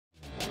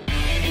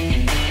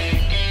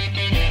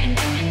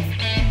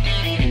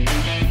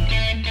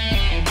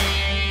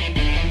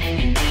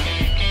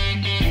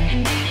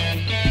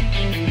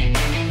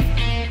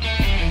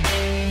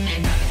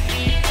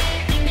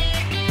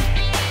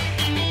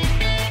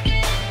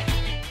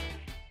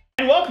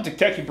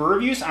Kentucky Brew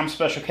Reviews. I'm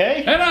Special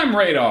K. And I'm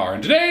Radar.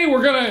 And today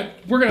we're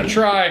gonna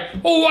try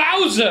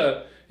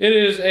Wowza. It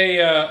is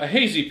a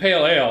hazy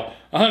pale ale,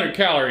 100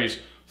 calories,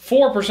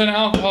 4%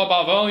 alcohol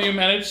by volume,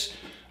 and it's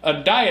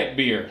a diet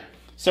beer.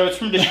 So it's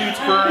from Deschutes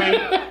Brewery.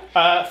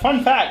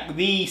 Fun fact,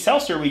 the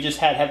seltzer we just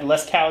had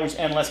less calories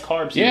and less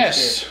carbs in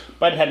this beer,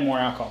 but it had more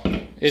alcohol.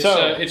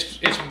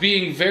 It's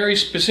being very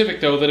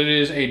specific, though, that it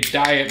is a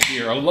diet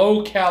beer, a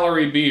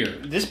low-calorie beer.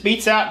 This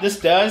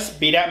does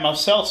beat out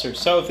most seltzers.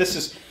 So if this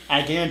is,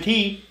 I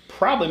guarantee,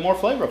 probably more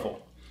flavorful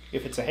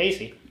if it's a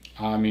hazy.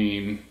 I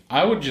mean,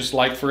 I would just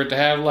like for it to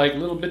have, like,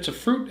 little bits of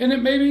fruit in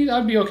it, maybe.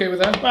 I'd be okay with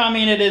that. Well, I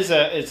mean, it's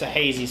a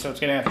hazy, so it's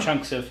going to have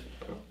chunks of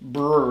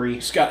brewery.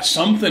 It's got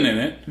something in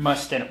it.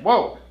 Must in it.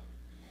 Whoa.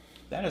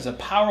 That is a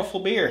powerful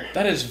beer.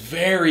 That is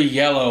very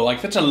yellow.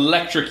 Like, that's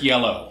electric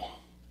yellow.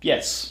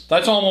 Yes.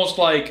 That's almost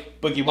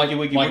like boogie, boogie,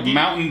 like boogie.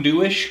 Mountain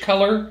Dew-ish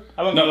color.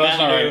 No, that's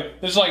not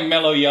right. This is like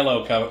mellow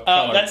yellow color.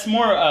 That's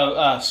more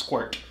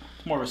squirt.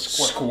 It's more of a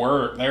squirt.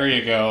 Squirt. There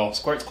you go.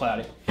 Squirt's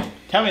cloudy.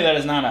 Tell me that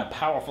is not a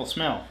powerful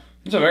smell.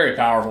 It's a very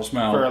powerful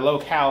smell. For a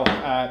low-cal.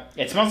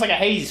 It smells like a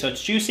hazy, so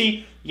it's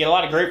juicy. You get a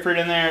lot of grapefruit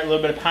in there, a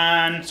little bit of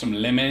pine. Some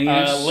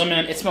lemoniness.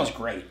 Lemon. It smells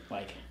great.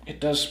 Like,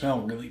 it does smell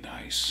really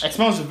nice. It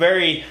smells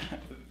very,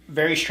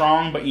 very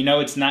strong, but you know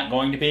it's not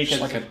going to be.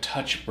 Just like a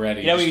touch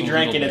bready. You know when you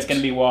drink it, it's going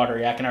to be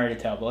watery. I can already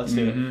tell, but let's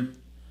do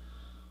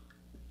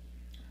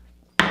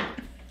it.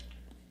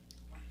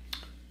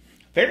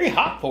 Very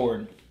hop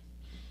forward.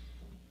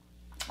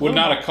 Would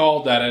not have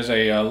called that as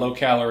a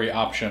low-calorie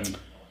option.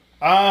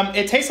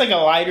 It tastes like a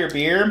lighter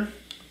beer,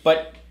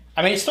 but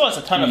I mean, it still has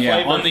a ton of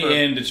flavor. On the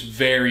end, it's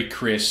very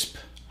crisp.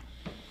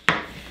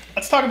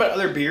 Let's talk about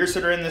other beers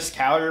that are in this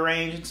calorie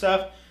range and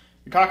stuff.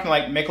 You're talking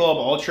like Michelob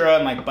Ultra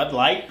and like Bud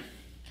Light.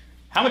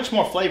 How much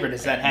more flavor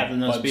does that have than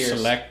those Bud beers?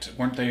 Select,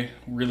 weren't they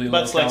really low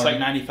Bud Select's calorie?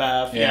 like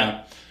 95.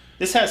 Yeah.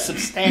 This has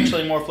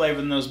substantially more flavor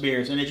than those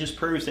beers, and it just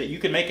proves that you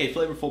can make a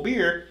flavorful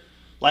beer,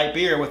 light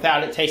beer,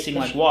 without it tasting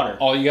like water.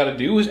 All you got to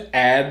do is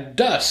add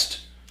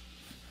dust.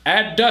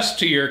 Add dust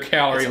to your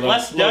calorie low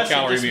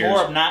calorie beers.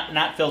 More of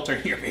not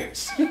filtering your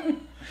beers.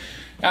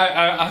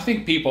 I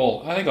think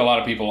a lot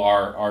of people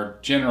are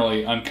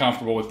generally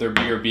uncomfortable with their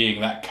beer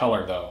being that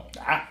color, though.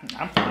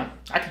 I'm fine.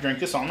 I could drink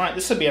this all night.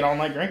 This would be an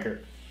all-night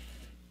drinker.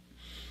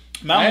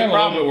 I am a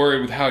little bit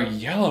worried with how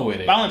yellow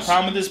it is. My only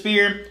problem with this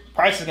beer,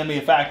 price is going to be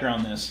a factor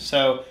on this.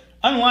 So,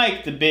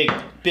 unlike the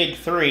big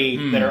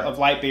three that are of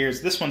light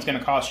beers, this one's going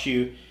to cost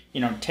you,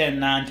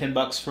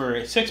 $10 for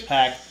a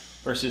 6-pack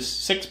versus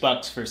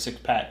 $6 for a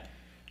 6-pack.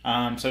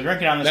 So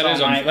drinking on this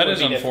all night that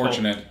is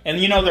unfortunate.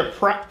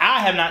 Difficult. And I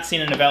have not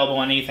seen it available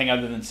on anything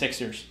other than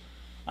Sixers.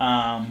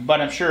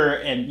 But I'm sure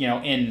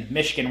in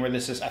Michigan where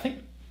this is, I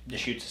think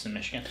Deschutes is in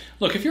Michigan.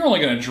 Look, if you're only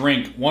going to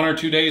drink 1 or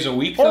 2 days a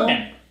week,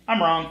 Oregon. I'm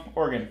wrong.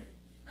 Oregon.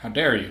 How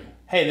dare you?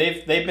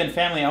 Hey, they've been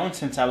family owned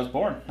since I was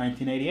born,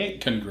 1988.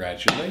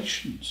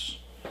 Congratulations.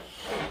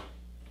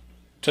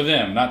 To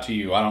them, not to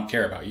you. I don't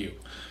care about you.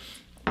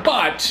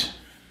 But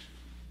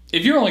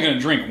if you're only going to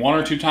drink 1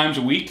 or 2 times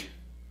a week,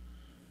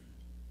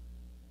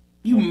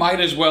 you might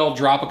as well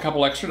drop a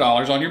couple extra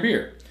dollars on your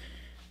beer.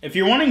 If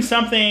you're wanting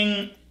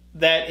something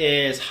that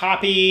is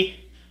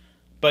hoppy,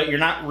 but you're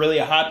not really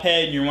a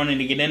hophead and you're wanting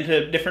to get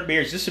into different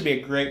beers, this would be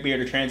a great beer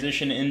to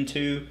transition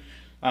into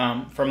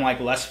from like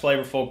less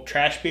flavorful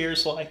trash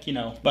beers like,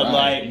 Bud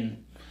Light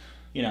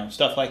and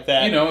stuff like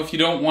that. If you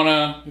don't want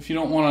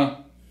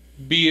to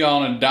be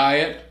on a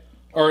diet,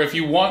 or if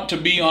you want to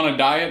be on a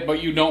diet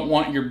but you don't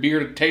want your beer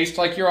to taste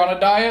like you're on a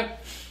diet,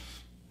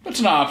 that's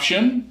an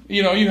option.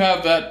 You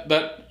have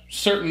that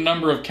certain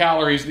number of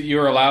calories that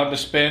you're allowed to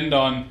spend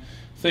on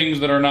things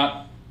that are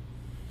not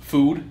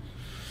food.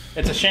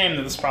 It's a shame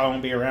that this probably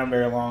won't be around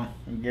very long.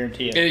 I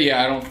guarantee it.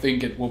 Yeah, I don't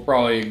think it will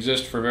probably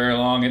exist for very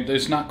long.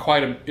 It's not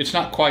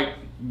quite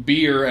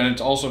beer, and it's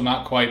also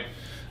not quite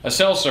a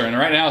seltzer. And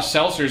right now,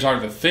 seltzers are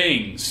the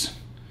things.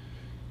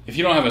 If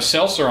you don't have a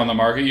seltzer on the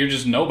market, you're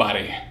just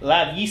nobody.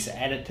 Allow yeast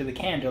added to the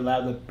can to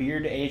allow the beer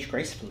to age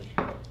gracefully.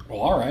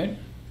 Well, all right.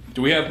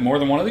 Do we have more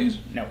than one of these?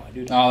 No, I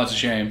do not. Oh, that's a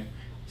shame.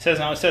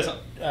 It says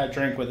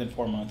drink within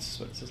 4 months. That's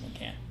what it says in the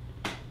can.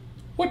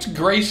 What's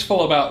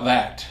graceful about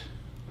that?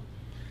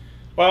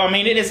 Well, I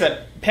mean, it is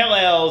a pale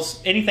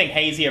ales, anything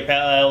hazy or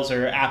pale ales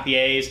or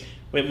IPAs,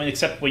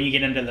 except when you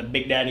get into the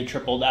Big Daddy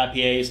tripled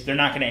IPAs, they're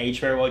not going to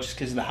age very well just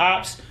because of the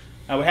hops.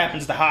 What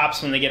happens to the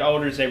hops when they get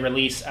older is they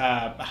release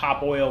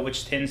hop oil,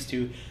 which tends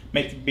to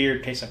make the beer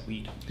taste like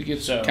weed. It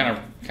gets kind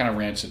of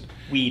rancid.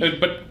 Weed.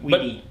 But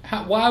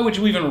why would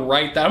you even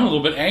write that? I'm a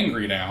little bit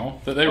angry now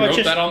that they wrote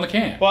that on the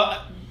can.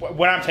 Well,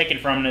 what I'm taking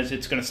from it is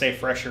it's going to stay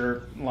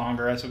fresher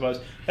longer, I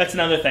suppose. That's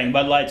another thing.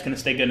 Bud Light's going to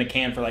stay good in a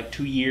can for like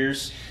 2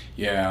 years.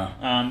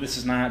 Yeah. This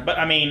is not. But,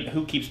 I mean,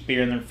 who keeps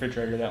beer in the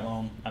refrigerator that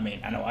long? I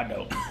mean, I know I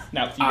don't.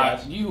 Not with you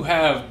guys. You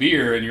have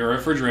beer in your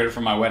refrigerator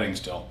from my wedding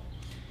still.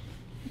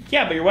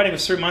 Yeah, but your wedding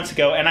was 3 months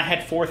ago, and I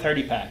had 4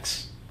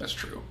 30-packs. That's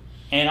true.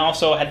 And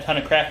also I had a ton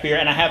of craft beer,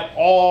 and I have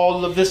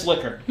all of this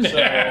liquor.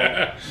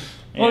 So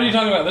What are you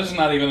talking about? This is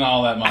not even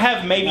all that much. I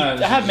have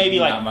maybe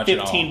like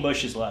 15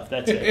 bushes left.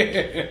 That's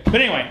it. But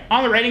anyway,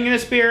 on the rating of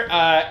this beer,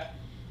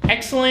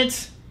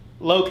 excellent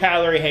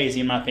low-calorie hazy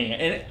in my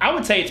opinion. And I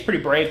would say it's pretty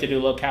brave to do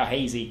low-cal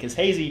hazy because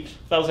hazy,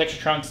 those extra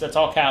chunks, that's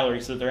all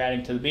calories that they're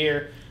adding to the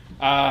beer.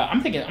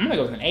 I'm going to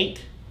go with an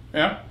 8.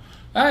 Yeah.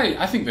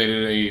 I think they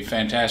did a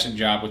fantastic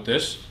job with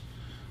this.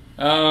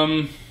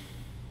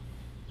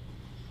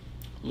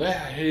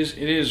 It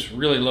is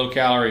really low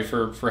calorie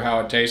for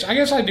how it tastes. I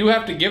guess I do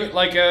have to give it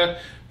like a...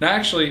 No,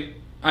 actually,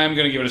 I am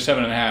going to give it a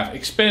 7.5.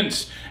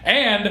 Expense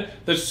and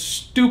the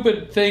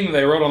stupid thing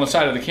they wrote on the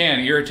side of the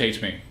can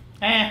irritates me.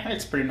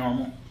 It's pretty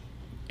normal.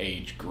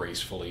 Age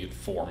gracefully in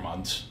 4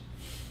 months.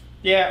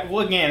 Yeah,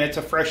 well, again, it's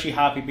a freshy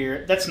hoppy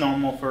beer. That's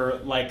normal for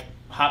like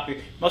hop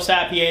beer. Most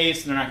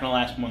IPAs, they're not going to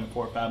last more than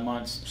 4 or 5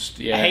 months.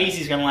 Yeah. A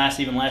hazy's going to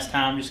last even less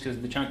time just because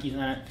of the chunkies in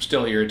it.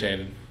 Still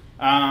irritated.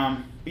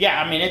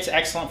 Yeah, I mean, it's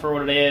excellent for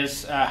what it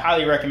is.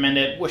 Highly recommend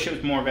it. Wish it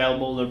was more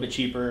available, a little bit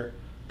cheaper.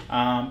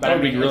 But that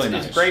would be really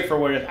nice. It's great for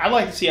what it is. I'd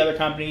like to see other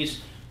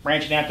companies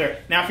branching out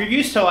there. Now, if you're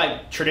used to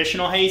like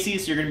traditional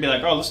hazies, you're going to be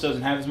like, oh, this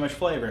doesn't have as much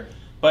flavor.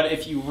 But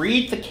if you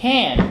read the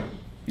can,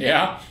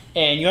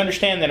 and you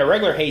understand that a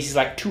regular hazy is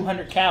like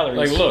 200 calories.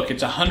 Like, look,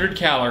 it's 100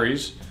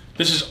 calories.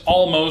 This is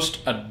almost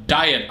a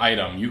diet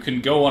item. You can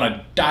go on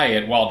a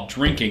diet while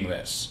drinking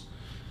this.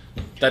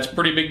 That's a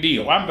pretty big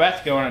deal. Well, I'm about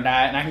to go on a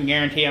diet, and I can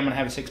guarantee I'm going to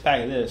have a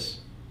 6-pack of this.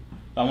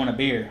 If I want a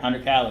beer,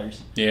 100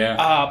 calories. Yeah.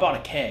 I bought a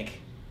keg.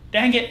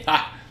 Dang it.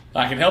 I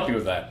can help you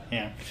with that.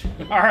 Yeah.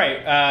 All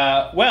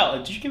right. Well,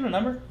 did you give it a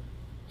number?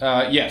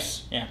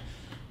 Yes. Yeah.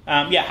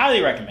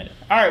 Highly recommend it.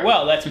 All right,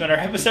 well, that's been our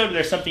episode. If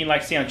there's something you'd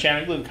like to see on the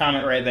channel, leave a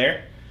comment right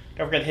there.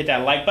 Don't forget to hit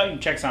that like button.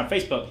 Check us out on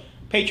Facebook,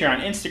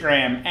 Patreon,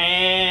 Instagram,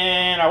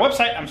 and our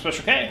website. I'm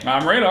Special K.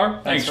 I'm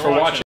Radar. Thanks for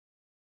watching.